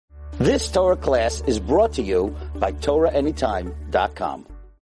This Torah class is brought to you by TorahAnytime.com.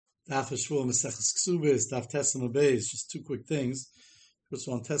 Daf Shvuah Maseches Ksubis, Daf Tesam Beis. Just two quick things. First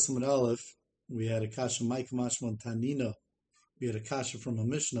of all, on Tesam Aleph, we had a kasha Mike Mashman Tanina. We had a kasha from a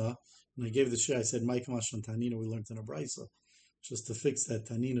Mishnah, and I gave the share. I said Mike Mashman Tanina. We learned in a brisa. Just to fix that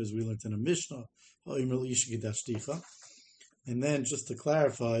Tanina, we learned in a Mishnah. And then just to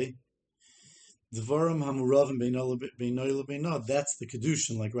clarify, Dvarim Hamuravim Beinoil Beino. That's the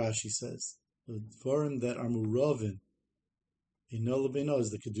kedushin, like Rashi says. The Dvarim that are Muravim Beinoil Beino is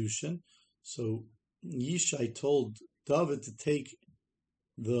the kedushin. So Yishai told David to take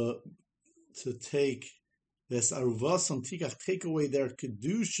this Aruvasam Tikach, take away their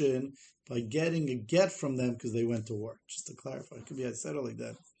kedushin by getting a get from them because they went to war. Just to clarify, it could be I said it like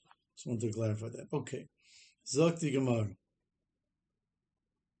that. Just wanted to clarify that. Okay, Zakti Gemara.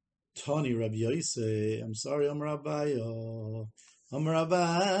 Tani Rabbi Yosef, I'm sorry, Rabbi.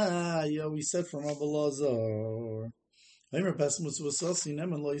 We said from Rabbi Lazar. Amar Pesach Musvasasi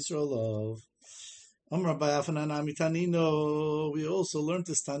Neman Lo Yisrael Love. Rabbi Afananami Tanino. We also learned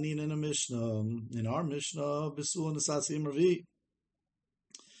this Tanin in a Mishnah. In our Mishnah, Besula Nesasi Imravi.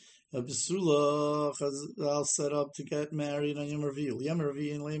 Besula I'll set up to get married on Yom Revi'il. Yom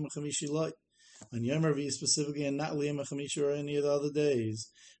Revi'il in Leim Chamishi Light. On Yom Revi'il specifically, and not Leim Chamishi or any of the other days.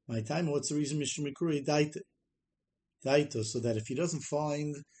 My time, what's the reason Mishmikuri Daita? So that if he doesn't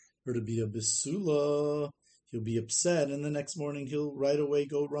find her to be a Besula, he'll be upset, and the next morning he'll right away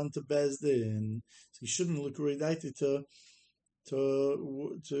go run to Bezdin. So he shouldn't look Daita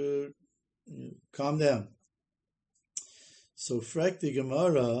to calm down. So Frekti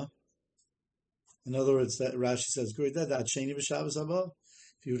Gemara, in other words, that Rashi says, if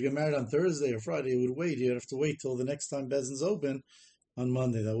he would get married on Thursday or Friday, he would wait. He'd have to wait till the next time Bezdin's open on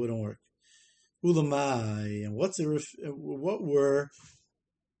Monday. That wouldn't work. Ulamai, and what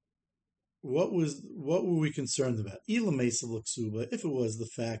were we concerned about? Ilamesa l'ksuba, if it was the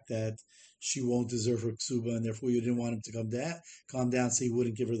fact that she won't deserve her ksuba, and therefore you didn't want him to calm down, so he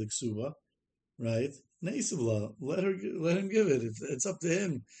wouldn't give her the ksuba, right? Neisavla, let him give it. It's up to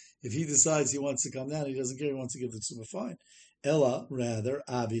him. If he decides he wants to calm down, he doesn't care. He wants to give the ksuba. Fine. Ella, rather,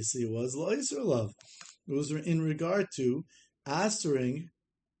 obviously, it was lo yisrael love. It was in regard to answering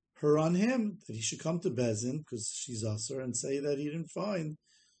her on him, that he should come to Bezin, because she's usher, and say that he didn't find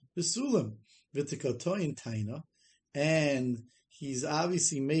Besulim. V'tikatoyin taina, and he's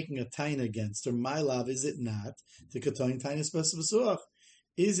obviously making a taina against her. My love, is it not? Tikatoyin taina specific.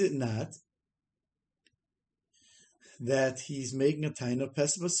 Is it not that he's making a taina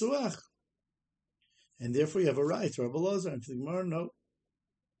pesach? And therefore you have a right. Rabbi Lazar, and the Gemara, no.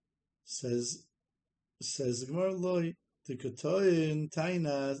 Says the Gemara, loy. The Katoyin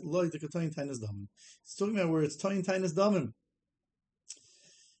Taina, loy the Katoyin Taina's damim. It's talking about where it's Toyin Taina's damim,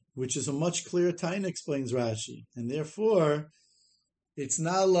 which is a much clearer Taina, explains Rashi, and therefore it's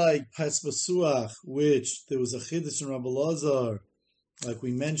not like Pesbasuach, which there was a chiddush in Rabbi Lazar, like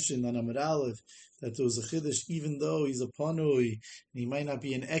we mentioned on Amud Aleph, that there was a chiddush, even though he's a panui and he might not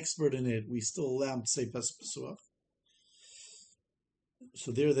be an expert in it, we still allow him to say Pesbasuach.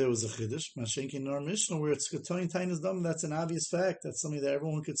 So there was a chiddush. Mashenki in our Mishnah, where it's Katoyin Taina's dam, that's an obvious fact. That's something that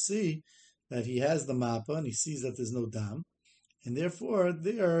everyone could see, that he has the mappa and he sees that there's no dam, and therefore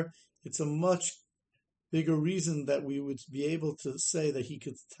there it's a much bigger reason that we would be able to say that he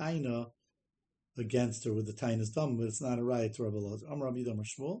could taina against her with the taina's dam, but it's not a right to Rabbi Lazar. Rabbi Yehuda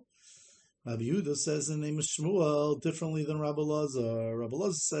Shmuel. Rabbi Yehuda says in the name of Shmuel differently than Rabbi Lazar. Rabbi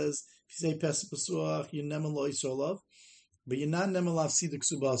Lazar says if you say Pesach Pesuach, you nemen lo yisrael love. But you're not nemen lafsida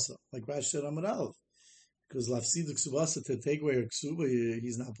ksubasa, like Rashi said Amud Aleph, because lafsida ksubasa, to take away her ksuba,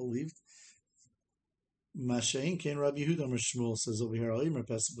 he's not believed. Mashain Ken Rabbi Yehuda Shmuel says over here, Oimer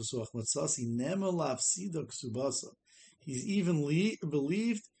Pesach B'Suach Matzasi nemen lafsida ksubasa. He's even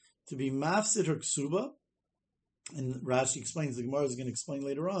believed to be mafsid her ksuba, and Rashi explains. The Gemara is going to explain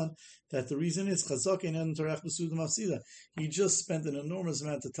later on that the reason is chazak ein terech b'suda mafsida. He just spent an enormous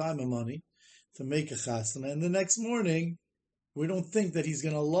amount of time and money to make a chasana, and the next morning, we don't think that he's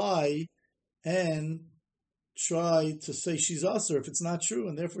going to lie and try to say she's usher if it's not true,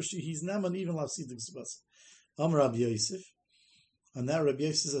 and therefore he's neman even lafsidik zbas. Rabbi Yosef, and that Rabbi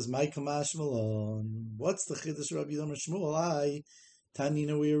Yosef says, "My kamash malon." What's the chiddush Rabbi Yehuda Shmuel?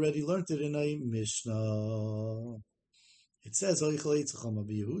 Tanina, we already learned it in a Mishnah. It says, Rabbi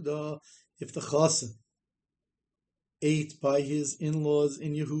Yehuda, if the chasen ate by his in-laws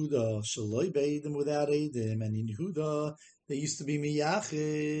in Yehuda, shaloi beidim without eidim, and in Yehuda they used to be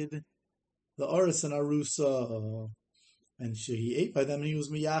miyachid, the aris and arusa, and he ate by them, and he was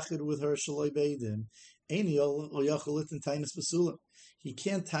miyachid with her shaloi beidim. he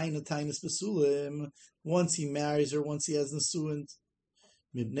can't taina tainas pesulim once he marries her, once he has nesuint,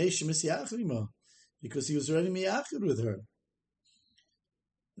 because he was already miyachid with her.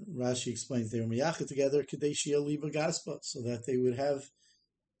 Rashi explains they were miyachid together kadeshia liba gaspa, so that they would have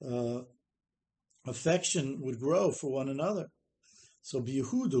affection would grow for one another. So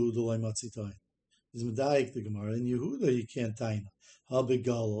Yehuda the loymatzitain is medayik the Gemara. In Yehuda you can't taina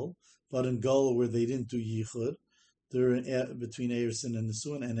habigalo, but in Gala where they didn't do yichud, they're between Eirson and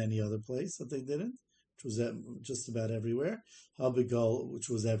Nesuin and any other place that they didn't, which was just about everywhere. Habigal, which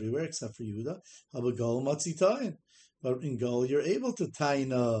was everywhere except for Yehuda. Habigal matzitayin, but in Gala you're able to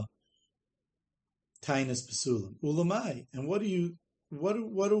taina tainas pesulim ulamai. And what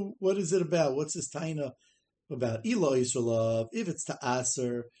is it about? What's this taina about? Elo Yisrael, if it's to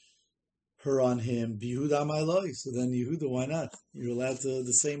aser her on him, Yehuda Mailoi. So then Yehuda, why not? You're allowed to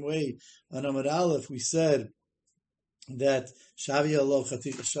the same way. On Amud Aleph, we said that Shavi Alov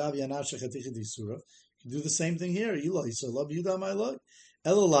Shavi Anasha Chatichid Yisura. You do the same thing here. Elo Yisrael, Yehuda Mailoi.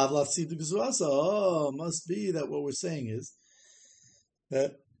 Elolav Lafsid Gzuasa. Oh, must be that what we're saying is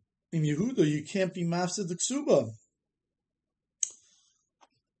that in Yehuda you can't be mafsid the ksuba.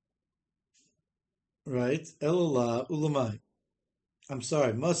 Right? Elola ulamai. I'm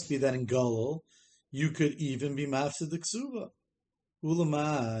sorry, must be that in Galil you could even be mafsid the ksuba.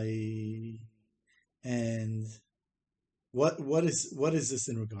 Ulamai. And what is this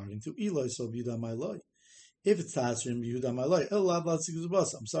in regarding to? Eloi so Yehuda Mailoi. If it's Tasrim Yehuda Mailoi, Elolav Lafsid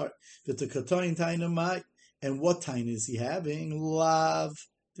Gzuasa. I'm sorry. But the Katoin Taina Mai. And what time is he having? Lav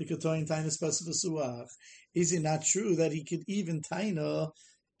the Katoin Taina Pesach. Is it not true that he could even Taina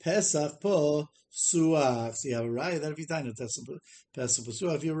Pesach po Suach? So you have a raya that if you Taina Pesach po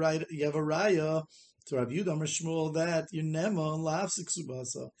Suach, if you have a raya to Rav Yehuda Shmuel that you Nema Lavsik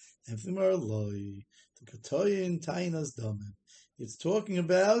Subasa and Fimar Loi the Katoin Tainas Damen. It's talking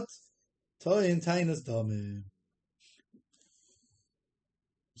about Toyin Tainas Damen.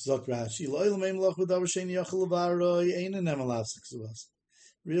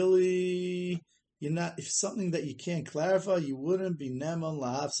 Really, you're not. If something that you can't clarify, you wouldn't be neman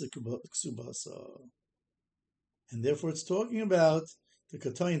lahafsik ksubasa. And therefore, it's talking about the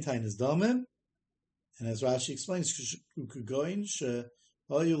katoyin tainas damim. And as Rashi explains, ukugoyin she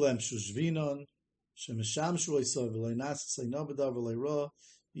oyulem shushvinon she misham shuoisov v'loy nasasay nobadav v'loy ra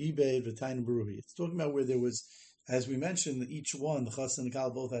yibed v'tayin bruhi. It's talking about where there was. As we mentioned, each one, the Chas and the Kal,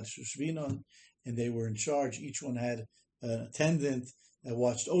 both had Shushvinon, and they were in charge. Each one had an attendant that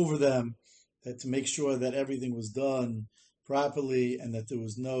watched over them, that to make sure that everything was done properly and that there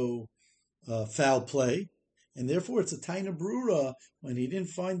was no foul play. And therefore, it's a Taina Brura. When he didn't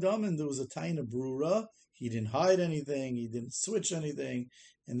find Daman, there was a Taina Brura. He didn't hide anything. He didn't switch anything.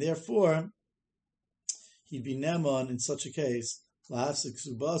 And therefore, he'd be Neman in such a case, Lahafsik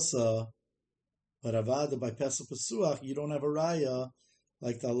Subasa. But Avada by Pesach Pesuach, you don't have a raya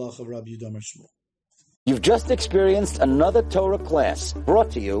like the halach of Rabbi Yehuda Shmuel. You've just experienced another Torah class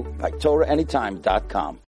brought to you by TorahAnytime.com.